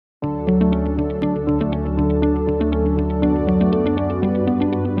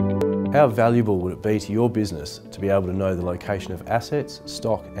How valuable would it be to your business to be able to know the location of assets,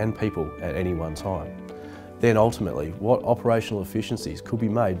 stock and people at any one time? Then ultimately, what operational efficiencies could be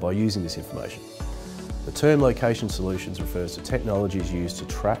made by using this information? The term location solutions refers to technologies used to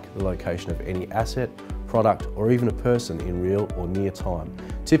track the location of any asset, product or even a person in real or near time,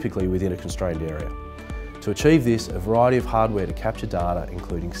 typically within a constrained area. To achieve this, a variety of hardware to capture data,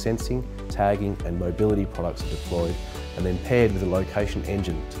 including sensing, tagging and mobility products are deployed and then paired with a location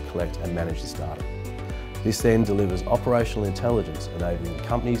engine to collect and manage this data. This then delivers operational intelligence, enabling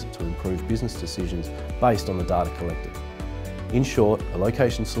companies to improve business decisions based on the data collected. In short, a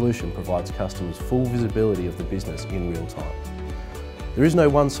location solution provides customers full visibility of the business in real time. There is no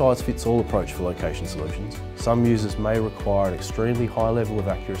one-size-fits-all approach for location solutions. Some users may require an extremely high level of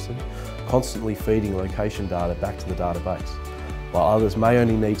accuracy, constantly feeding location data back to the database, while others may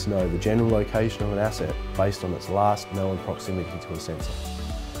only need to know the general location of an asset based on its last known proximity to a sensor.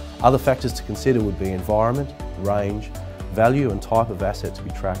 Other factors to consider would be environment, range, value and type of asset to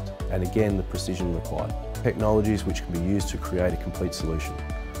be tracked, and again the precision required. Technologies which can be used to create a complete solution.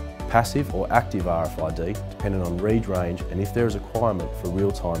 Passive or active RFID, depending on read range and if there is a requirement for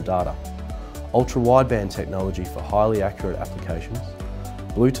real-time data. Ultra-wideband technology for highly accurate applications.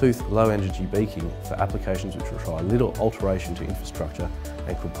 Bluetooth low-energy beacon for applications which require little alteration to infrastructure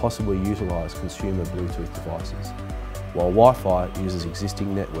and could possibly utilise consumer Bluetooth devices, while Wi-Fi uses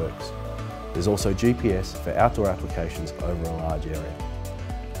existing networks. There's also GPS for outdoor applications over a large area.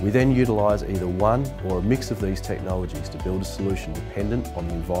 We then utilise either one or a mix of these technologies to build a solution dependent on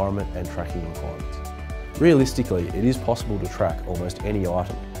the environment and tracking requirements. Realistically, it is possible to track almost any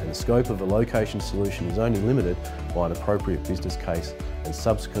item, and the scope of a location solution is only limited by an appropriate business case and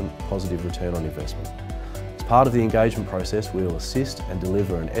subsequent positive return on investment. As part of the engagement process, we will assist and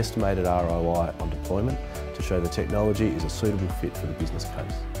deliver an estimated ROI on deployment to show the technology is a suitable fit for the business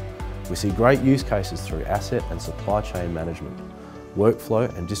case. We see great use cases through asset and supply chain management,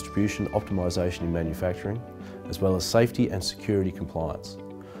 workflow and distribution optimisation in manufacturing, as well as safety and security compliance.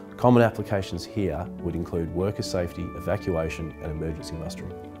 Common applications here would include worker safety, evacuation and emergency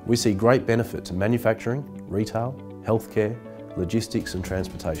mustering. We see great benefit to manufacturing, retail, healthcare, logistics and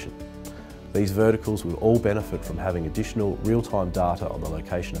transportation. These verticals will all benefit from having additional real-time data on the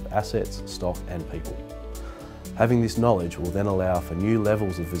location of assets, stock and people. Having this knowledge will then allow for new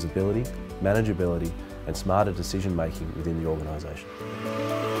levels of visibility, manageability and smarter decision making within the organisation.